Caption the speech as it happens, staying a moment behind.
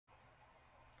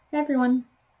Hey everyone,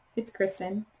 it's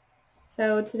Kristen.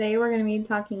 So today we're going to be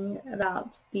talking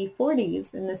about the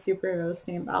 40s in the superhero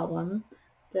stamp album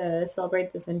to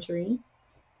celebrate the century,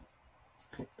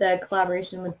 the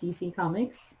collaboration with DC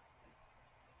Comics.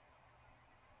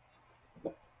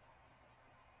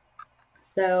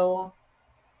 So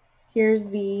here's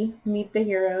the Meet the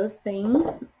Heroes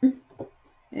thing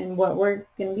and what we're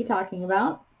going to be talking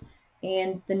about.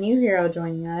 And the new hero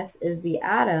joining us is the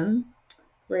Atom,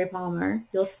 Ray Palmer.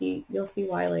 You'll see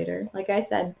why later. Like I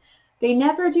said, they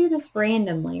never do this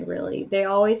randomly, really. They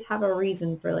always have a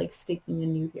reason for like sticking a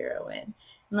new hero in. And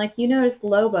like you noticed,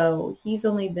 Lobo, he's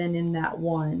only been in that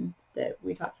one that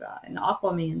we talked about. And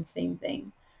Aquaman, same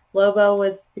thing. Lobo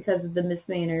was because of the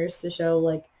mismanners to show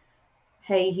like,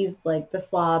 hey, he's like the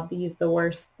slob, he's the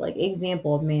worst like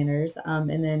example of manners. And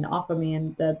then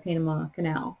Aquaman, the Panama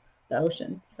Canal, the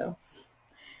ocean. So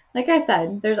like I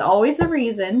said, there's always a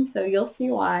reason, so you'll see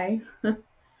why.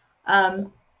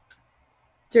 During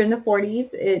the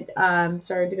 40s, it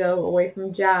started to go away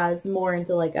from jazz more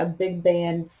into like a big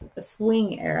band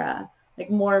swing era, like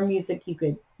more music you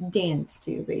could dance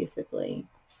to, basically.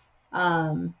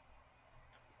 And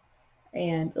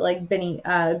like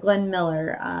Glenn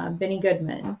Miller, Benny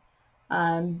Goodman,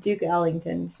 Duke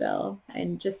Ellington still,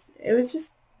 and it was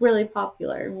just really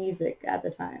popular music at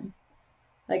the time.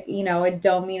 Like, it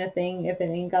don't mean a thing if it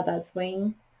ain't got that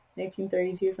swing.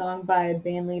 1932 song by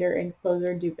band leader and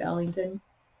composer Duke Ellington.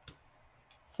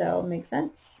 So, makes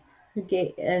sense.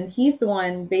 Okay, and he's the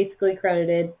one basically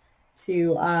credited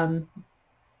to,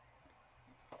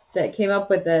 that came up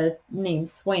with the name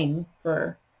swing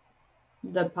for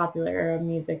the popular era of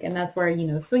music. And that's where,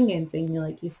 swing dancing,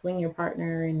 you swing your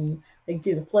partner and you like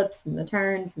do the flips and the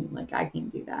turns. And like, I can't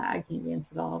do that. I can't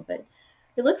dance at all, but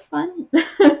it looks fun.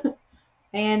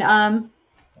 And,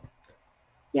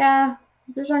 yeah,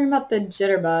 they're talking about the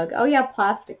jitterbug. Oh, yeah,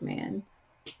 Plastic Man.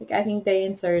 Like, I think they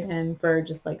inserted him for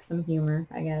just, like, some humor,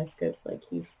 I guess, because, like,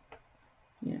 he's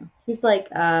like,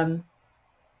 I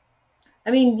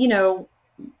mean,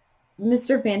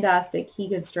 Mr. Fantastic, he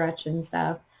could stretch and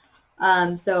stuff.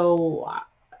 So,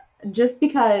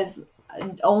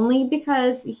 only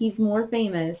because he's more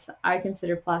famous, I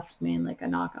consider Plastic Man, like, a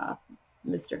knockoff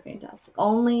Mr. Fantastic.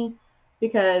 Only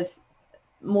because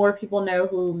more people know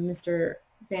who Mr.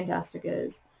 Fantastic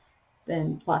is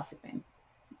than Plastic Man.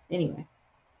 Anyway,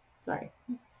 sorry.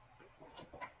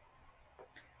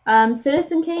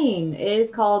 Citizen Kane is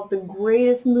called the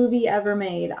greatest movie ever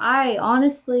made. I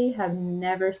honestly have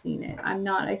never seen it. I'm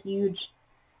not a huge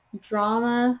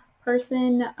drama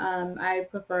person. I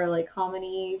prefer like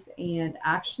comedies and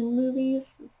action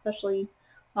movies, especially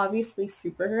obviously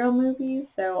superhero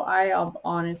movies. So I have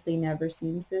honestly never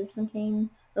seen Citizen Kane.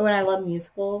 When I love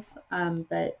musicals,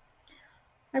 but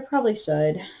I probably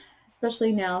should,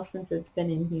 especially now since it's been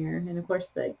in here. And of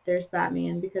course, there's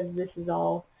Batman, because this is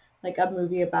all like a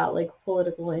movie about like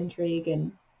political intrigue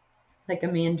and like a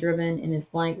man driven in his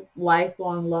like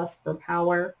lifelong lust for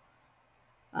power.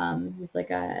 He's like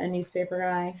a newspaper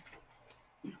guy.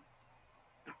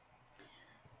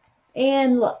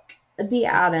 And look, the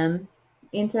Atom,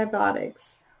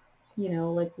 antibiotics,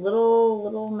 like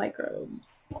little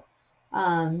microbes.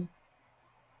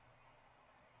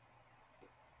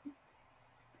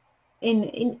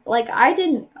 In like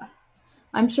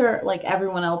I'm sure like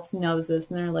everyone else knows this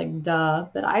and they're like, duh,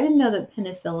 but I didn't know that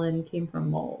penicillin came from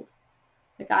mold.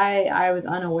 Like I was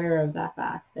unaware of that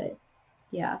fact that,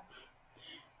 yeah,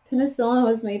 penicillin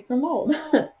was made from mold.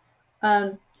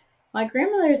 My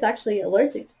grandmother is actually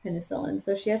allergic to penicillin,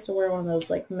 so she has to wear one of those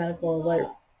like medical alert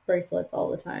bracelets all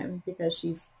the time because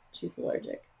she's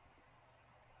allergic.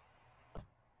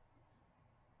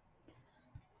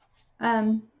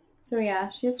 So yeah,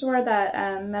 she has to wear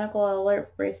that medical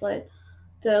alert bracelet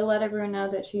to let everyone know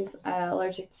that she's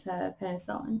allergic to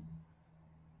penicillin.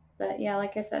 But yeah,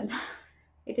 like I said,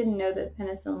 I didn't know that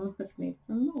penicillin was made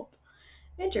from mold.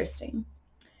 Interesting.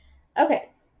 Okay.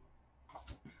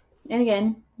 And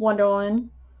again, Wonder Woman,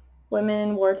 women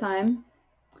in wartime.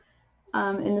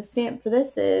 And the stamp for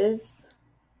this is,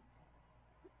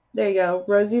 there you go,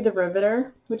 Rosie the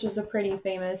Riveter, which is a pretty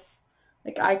famous,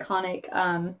 like iconic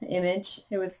image.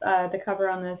 It was the cover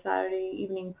on the Saturday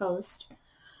Evening Post.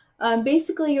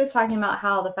 Basically, he was talking about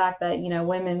how the fact that,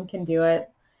 women can do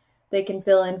it. They can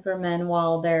fill in for men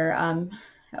while they're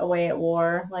away at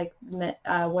war. Like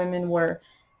women were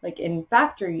like in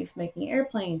factories making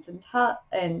airplanes and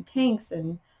tanks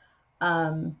and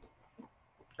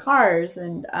cars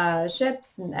and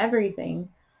ships and everything.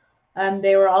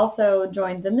 They were also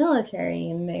joined the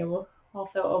military, and they were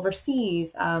also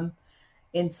overseas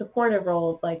in supportive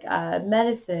roles like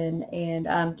medicine and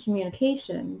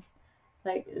communications.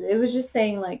 Like, it was just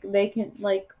saying, like, they can,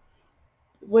 like,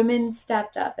 women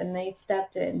stepped up and they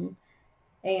stepped in,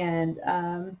 and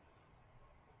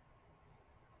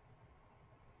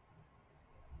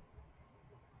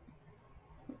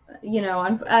you know,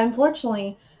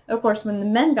 unfortunately, of course, when the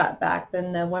men got back,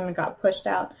 then the women got pushed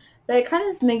out. But it kind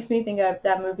of makes me think of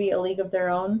that movie, A League of Their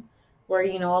Own, where,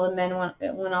 you know, all the men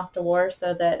went off to war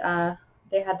so that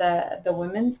they had the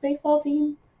women's baseball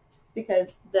team,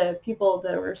 because the people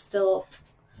that were still,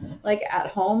 like, at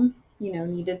home, you know,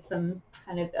 needed some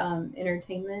kind of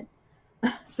entertainment,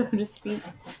 so to speak.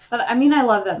 But I mean, I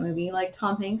love that movie. Like,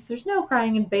 Tom Hanks, there's no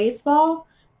crying in baseball.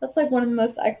 That's like one of the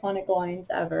most iconic lines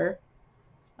ever.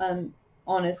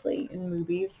 Honestly, in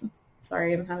movies.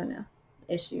 Sorry, I'm having an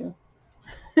issue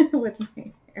with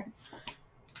my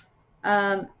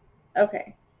hair.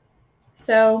 Okay.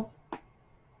 So,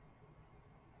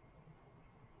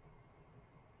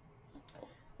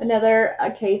 another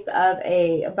case of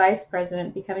a vice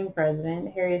president becoming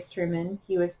president, Harry S. Truman.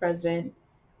 He was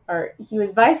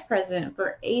vice president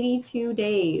for 82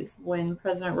 days when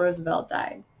President Roosevelt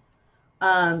died.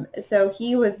 So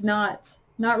he was not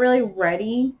really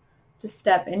ready to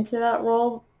step into that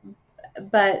role,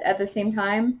 but at the same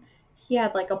time, he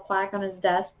had like a plaque on his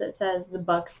desk that says the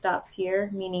buck stops here,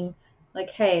 meaning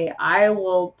like, hey, I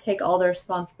will take all the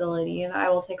responsibility and I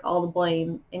will take all the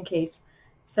blame in case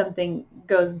something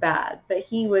goes bad. But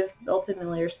he was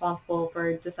ultimately responsible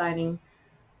for deciding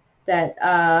that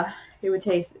it would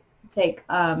take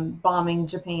bombing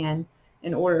Japan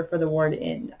in order for the war to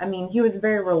end. I mean, he was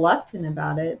very reluctant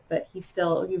about it, but he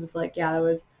was like, yeah, it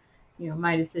was, you know,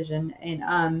 my decision.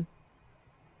 And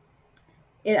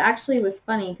it actually was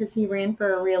funny because he ran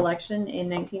for a re-election in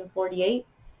 1948,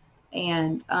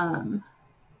 and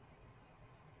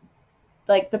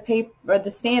like the paper or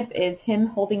the stamp is him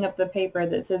holding up the paper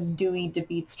that says Dewey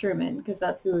defeats Truman, because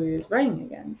that's who he was running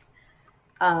against,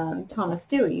 Thomas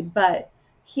Dewey. But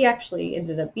he actually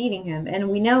ended up beating him, and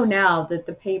we know now that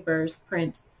the papers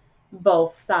print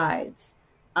both sides,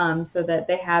 so that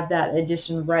they have that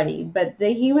edition ready. But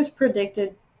he was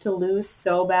predicted to lose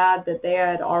so bad that they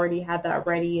had already had that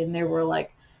ready, and they were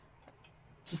like,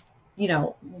 just, you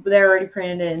know, they already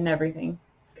printed it and everything,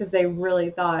 because they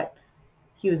really thought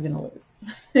he was going to lose.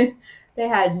 They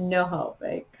had no hope.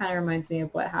 It kind of reminds me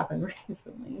of what happened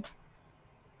recently.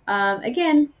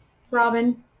 Again,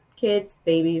 Robin, kids,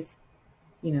 babies,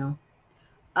 you know.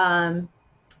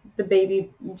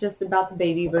 Just about the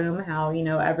baby boom, how, you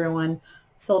know,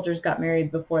 soldiers got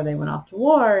married before they went off to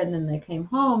war, and then they came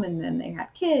home, and then they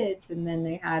had kids, and then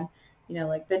they had, you know,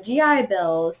 like the GI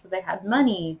Bill, so they had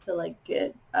money to like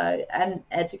get an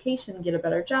education, get a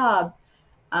better job,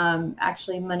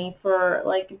 actually money for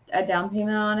like a down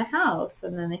payment on a house,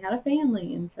 and then they had a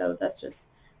family. And so that's just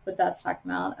what that's talking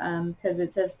about, because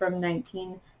it says from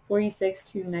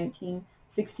 1946 to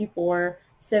 1964,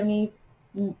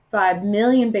 75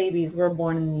 million babies were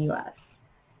born in the U.S.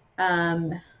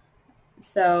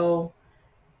 So,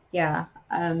 yeah,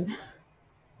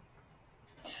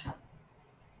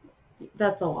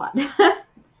 that's a lot.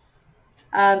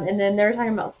 And then they're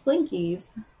talking about slinkies,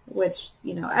 which,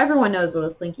 you know, everyone knows what a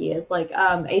slinky is. Like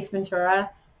Ace Ventura,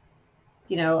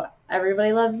 you know,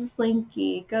 everybody loves a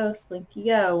slinky. Go, slinky,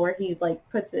 go. Where he like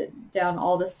puts it down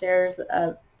all the stairs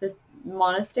of the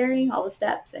monastery, all the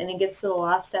steps, and he gets to the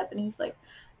last step, and he's like,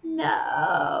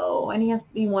 no, and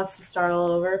he wants to start all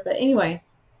over. But anyway,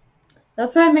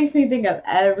 that's what it makes me think of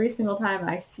every single time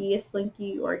I see a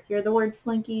slinky or hear the word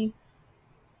slinky.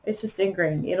 It's just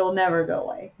ingrained. It'll never go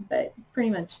away. But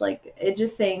pretty much, like, it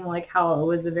just saying like how it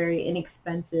was a very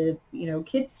inexpensive, you know,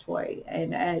 kid's toy,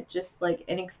 and just like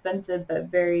inexpensive but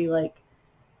very like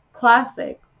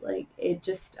classic. Like, it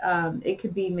just it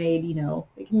could be made, you know,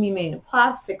 it can be made of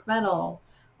plastic, metal,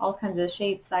 all kinds of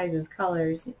shapes, sizes,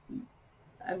 colors.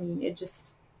 I mean,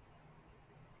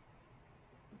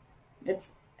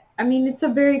 it's a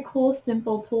very cool,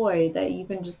 simple toy that you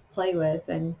can just play with,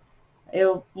 and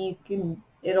it'll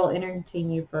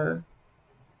entertain you for,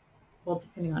 well,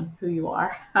 depending on who you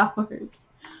are, hours.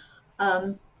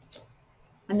 And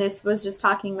this was just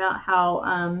talking about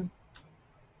how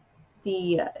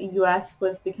the U.S.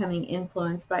 was becoming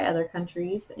influenced by other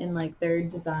countries in like their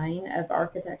design of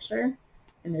architecture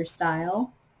and their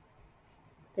style.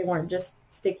 They weren't just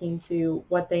sticking to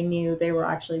what they knew, they were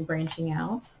actually branching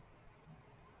out.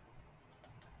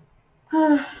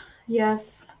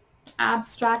 Yes,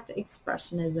 abstract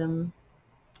expressionism.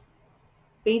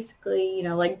 Basically, you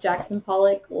know, like Jackson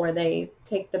Pollock, where they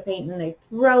take the paint and they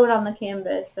throw it on the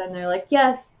canvas, and they're like,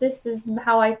 yes, this is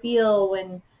how I feel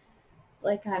when,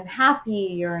 like, I'm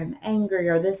happy or I'm angry,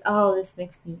 or this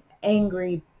makes me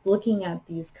angry looking at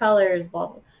these colors, blah,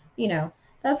 blah, you know,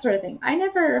 that sort of thing. I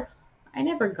never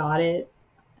got it.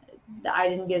 I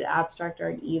didn't get abstract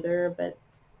art either, but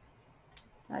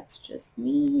that's just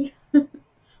me.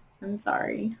 I'm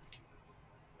sorry.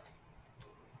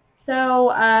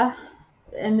 So,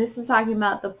 and this is talking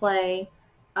about the play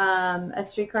A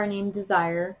Streetcar Named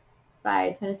Desire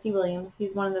by Tennessee Williams.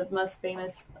 He's one of the most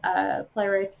famous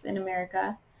playwrights in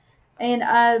America.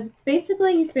 And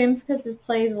basically he's famous because his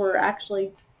plays were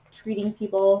actually treating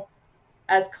people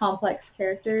as complex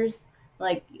characters.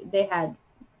 Like they had,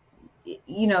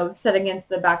 you know, set against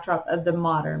the backdrop of the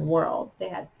modern world. They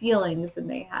had feelings and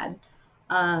they had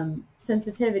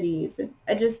sensitivities. And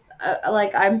I just,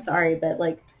 like, I'm sorry, but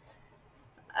like,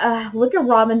 look at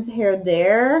Robin's hair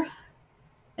there,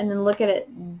 and then look at it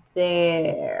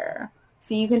there.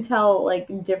 So you can tell,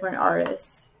 like, different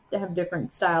artists have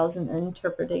different styles and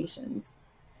interpretations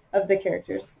of the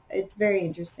characters. It's very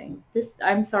interesting. This,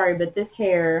 I'm sorry, but this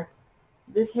hair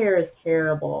is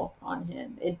terrible on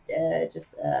him. It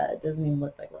just doesn't even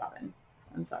look like Robin.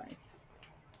 I'm sorry.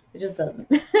 It just doesn't.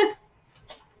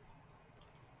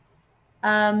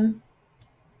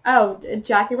 Oh,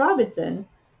 Jackie Robinson.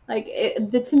 Like,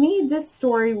 to me, this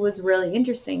story was really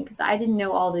interesting because I didn't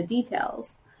know all the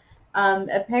details.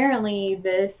 Apparently,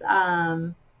 this,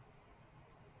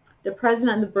 the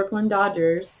president of the Brooklyn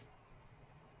Dodgers,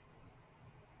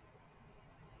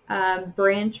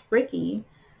 Branch Rickey,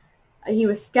 he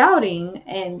was scouting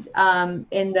and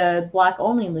in the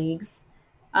black-only leagues,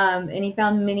 and he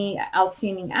found many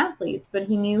outstanding athletes, but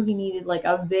he knew he needed, like,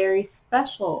 a very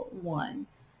special one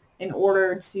in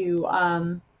order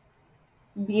to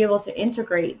be able to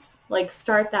integrate, like,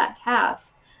 start that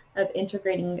task of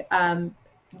integrating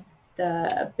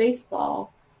the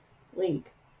baseball league,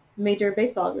 Major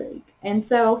Baseball League. And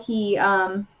so he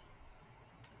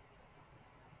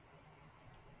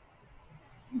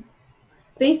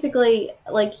basically,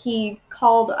 like, he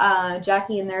called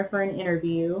Jackie in there for an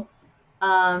interview.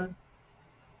 You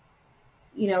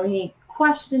know, he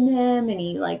questioned him, and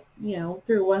he, like, you know,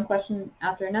 threw one question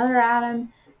after another at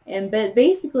him. But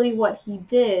basically what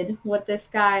this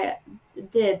guy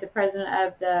did, the president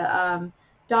of the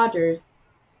Dodgers,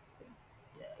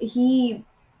 he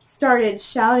started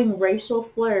shouting racial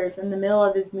slurs in the middle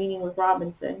of his meeting with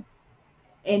Robinson.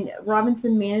 And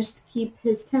Robinson managed to keep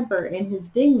his temper and his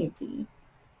dignity.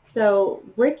 So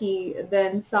Ricky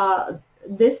then saw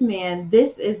this man,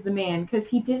 this is the man, because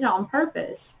he did it on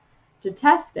purpose to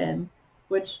test him,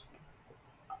 which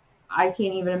I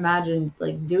can't even imagine,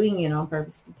 like, doing it on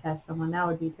purpose to test someone. That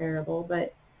would be terrible.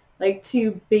 But, like,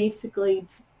 to basically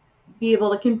be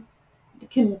able to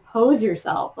compose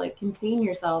yourself, like, contain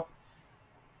yourself,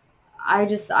 I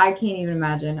can't even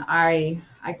imagine. I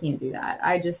can't do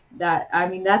that. I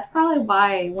mean, that's probably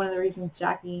why one of the reasons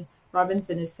Jackie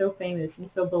Robinson is so famous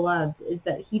and so beloved is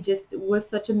that he just was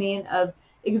such a man of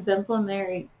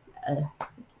exemplary,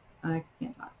 I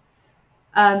can't talk,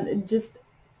 just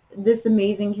this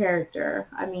amazing character.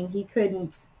 I mean, he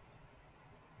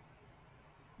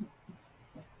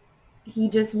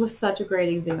just was such a great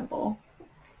example,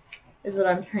 is what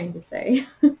I'm trying to say.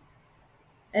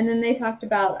 And then they talked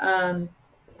about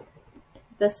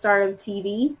the start of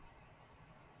TV,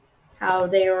 how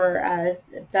they were,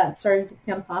 that started to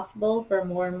become possible for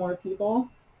more and more people.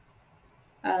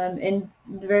 In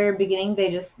the very beginning,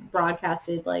 they just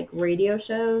broadcasted, like, radio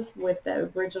shows with the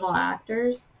original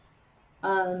actors.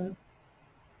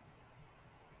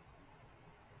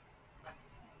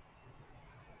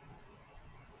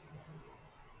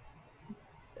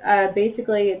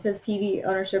 Basically, it says TV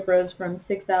ownership rose from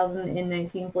 6,000 in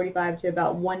 1945 to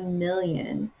about 1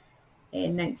 million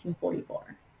in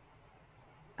 1944.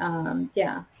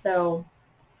 Yeah, so,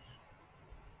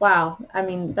 wow. I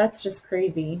mean, that's just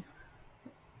crazy.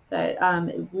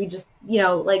 That we just, you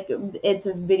know, like, it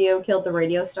says video killed the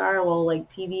radio star. Well, like,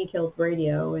 TV killed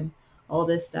radio and all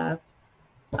this stuff.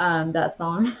 That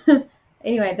song.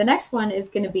 Anyway, the next one is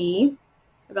going to be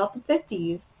about the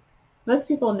 50s. Most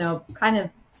people know kind of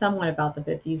somewhat about the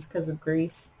 50s because of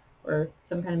Grease or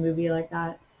some kind of movie like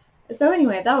that. So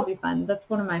anyway, that'll be fun. That's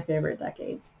one of my favorite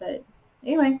decades. But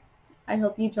anyway, I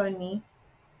hope you join me.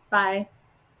 Bye.